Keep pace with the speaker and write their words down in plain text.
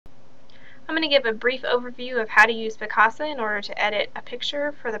I'm going to give a brief overview of how to use Picasa in order to edit a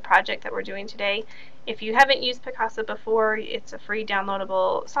picture for the project that we're doing today. If you haven't used Picasa before, it's a free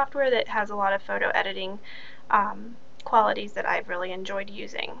downloadable software that has a lot of photo editing qualities that I've really enjoyed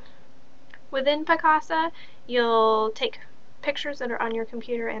using. Within Picasa, you'll take pictures that are on your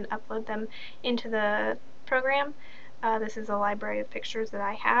computer and upload them into the program. This is a library of pictures that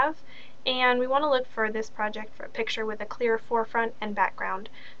I have, and we want to look for this project for a picture with a clear forefront and background.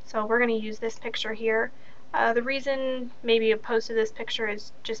 So we're going to use this picture here. The reason maybe opposed to this picture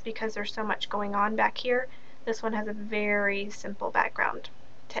is just because there's so much going on back here. This one has a very simple background.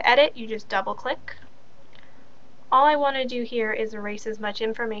 To edit, you just double click. All I want to do here is erase as much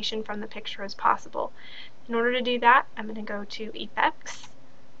information from the picture as possible. In order to do that, I'm going to go to Effects.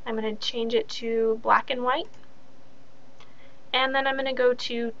 I'm going to change it to black and white. And then I'm going to go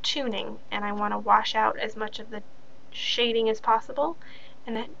to Tuning, and I want to wash out as much of the shading as possible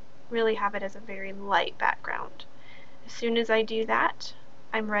and then really have it as a very light background. As soon as I do that,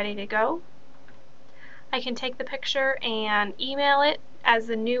 I'm ready to go. I can take the picture and email it as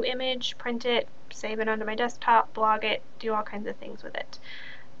a new image, print it, save it onto my desktop, blog it, do all kinds of things with it.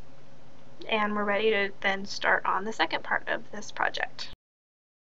 And we're ready to then start on the second part of this project.